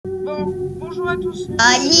Bonjour à tous.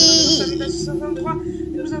 Allez.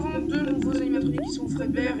 Nous avons deux nouveaux animatroniques qui sont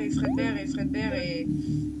Fredbear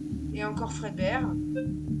et encore Fredbear.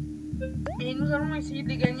 Et nous allons essayer de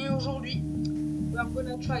les gagner aujourd'hui. We are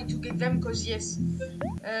gonna try to get them cause yes.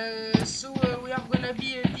 We are gonna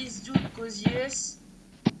be this dude cause yes.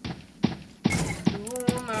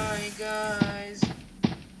 Oh my guys.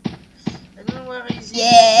 I don't know where is he.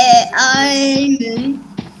 Yeah, I'm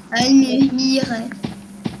here.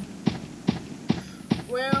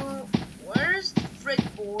 Well, where's Fred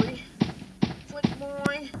boy? Fred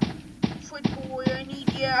boy, I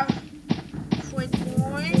need ya. Fred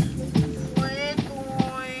boy.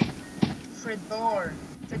 Fredbear.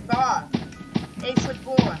 Hey Fred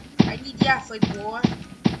boy, I need ya, Fred boy.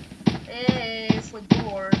 Hey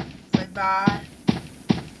Fredbear.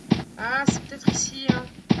 Ah, c'est peut-être ici, hein.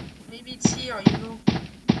 Maybe it's here, you know.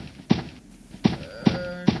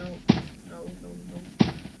 No.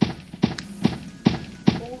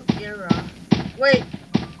 Old era. Wait.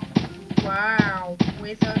 Wow.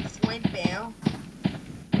 Withered Fredbear.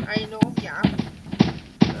 I know, yeah.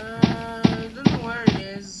 Don't know where it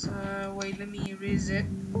is. Wait, let me erase it.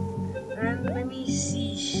 And let me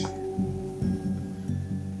see.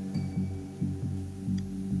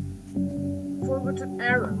 Forgotten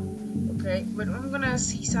era. Okay, but I'm gonna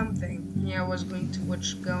see something. Yeah, I was going to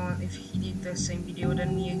watch Gone if he did the same video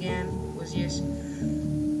than me again. It was yes.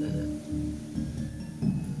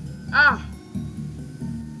 Yeah.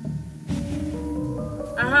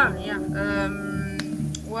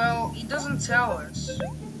 Well, he doesn't tell us.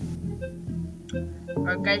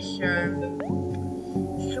 Okay, so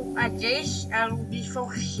I guess I'll be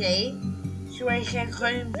forcé. So I can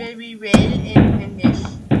run very well in this.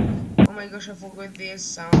 Oh my gosh, I forgot these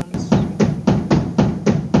sounds.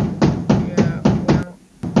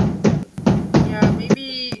 Yeah,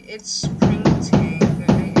 maybe it's sprinting. I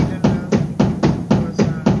don't know. Because,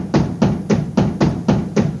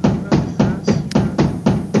 really fast.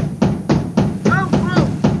 Oh, bro!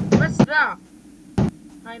 What's that?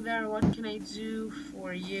 Hi there, what can I do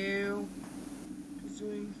for you? What's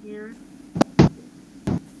doing here?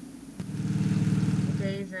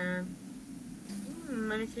 Okay, then.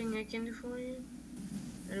 Anything I can do for you?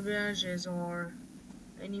 Herbages or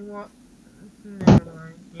anyone? Never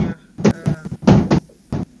mind. Yeah.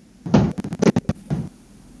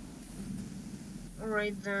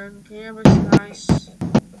 Alright then. Can you have a slice?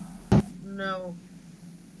 No.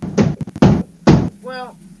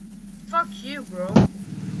 Well, fuck you, bro.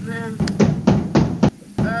 Man.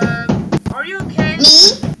 Are you okay? Me?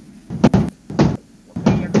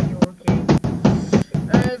 Okay, yeah, you're okay.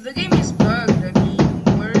 The game is bugged. I mean,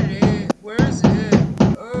 where is it?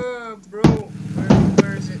 Bro,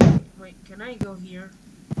 where is it? Wait, can I go here?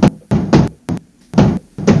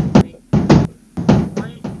 Wait,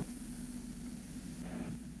 why?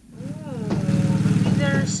 Oh, maybe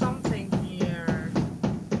there's something here.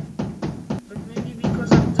 But maybe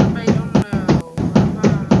because I'm dumb, I don't know.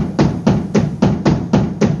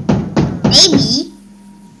 Maybe.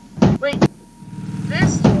 Wait,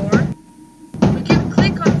 this door? We can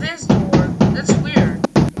click on this door. That's weird.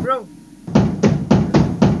 Bro.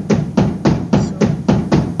 So,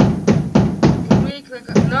 can we click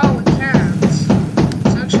on... No, we can't.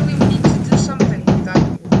 So actually we need to do something with that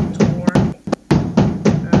door.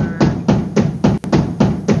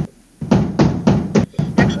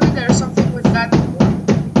 Actually there's something with that door.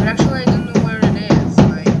 But actually I don't know where it is.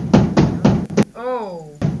 Like,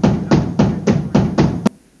 oh.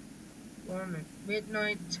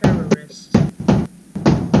 Midnight terrorist.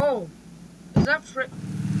 Oh, is that Fred?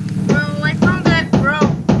 Well, I found it, bro.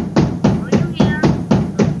 Are you here?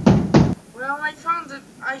 Well, I found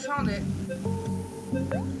it.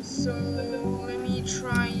 So let me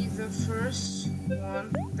try the first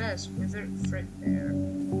one. This Withered Fredbear.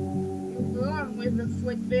 Hello, I'm with the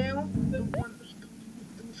Fredbear. Don't want me to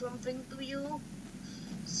do something to you.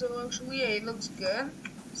 So actually, it looks good.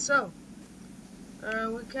 So.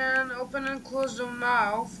 We can open and close the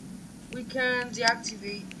mouth. We can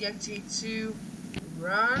deactivate to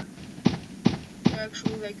run.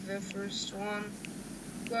 Actually, like the first one.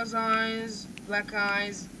 Close eyes, black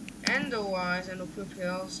eyes, and no eyes, and no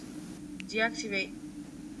pupils. Deactivate.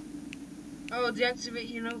 Oh, deactivate,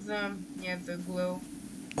 you know the glow.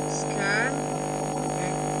 Scan.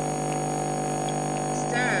 Okay.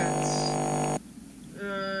 Stance.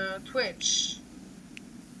 Twitch.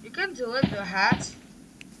 You can delete the hat.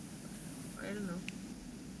 I don't know.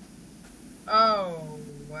 Oh,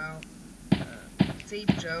 well.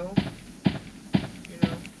 Tape Joe. You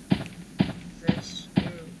know. This.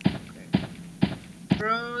 Okay.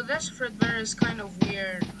 Bro, this Fredbear is kind of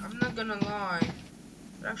weird. I'm not gonna lie.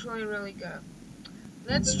 Actually really good.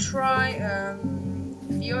 Let's try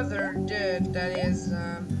the other dude that is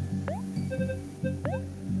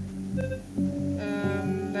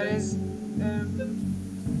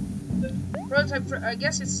prototype. I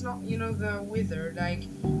guess it's not, you know, the Withered. Like,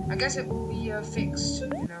 I guess it will be fixed, you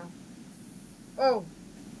know. Oh,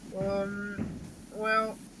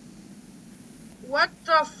 well, what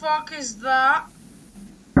the fuck is that?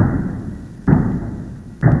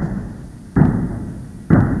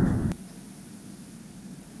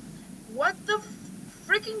 What the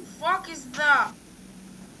freaking fuck is that?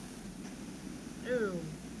 Ew,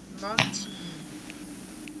 Monty.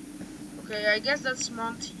 Okay, I guess that's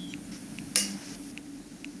Monty.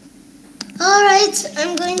 Alright,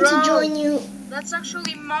 I'm going to join you. That's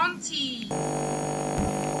actually Monty.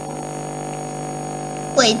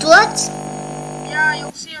 Wait, what? Yeah,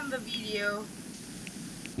 you'll see on the video.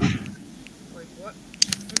 Wait, what?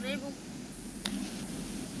 Enable.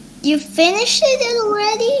 You finished it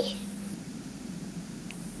already?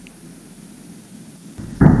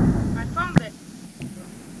 I found it.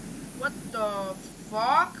 What the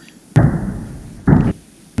fuck?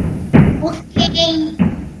 Okay.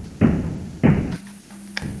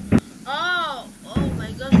 Oh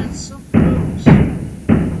my gosh, that's so gross.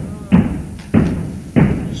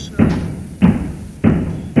 Sure.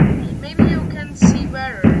 Maybe you can see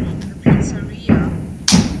better in the pizzeria.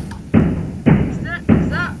 Is that?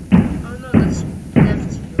 Oh no, that's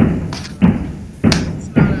left here. It's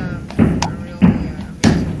not a really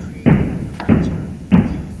amazing creator.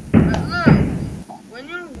 But look, when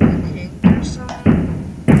you're walking, there's some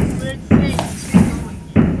weird things going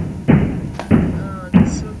here. Oh,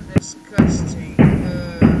 that's so disgusting.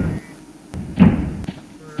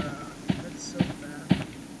 Bruh, that's so bad.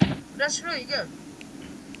 But that's really good.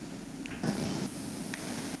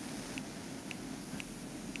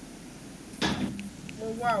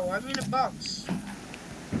 Oh wow, I'm in a box.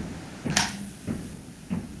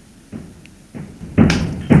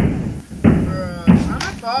 Bruh, I'm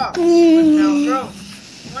a box. Now, bro,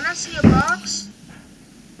 wanna see a box?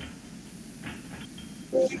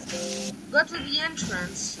 Go to the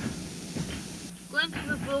entrance. Go into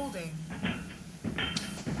the building.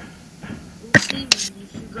 You'll see me if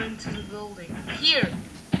you go into the building. Here.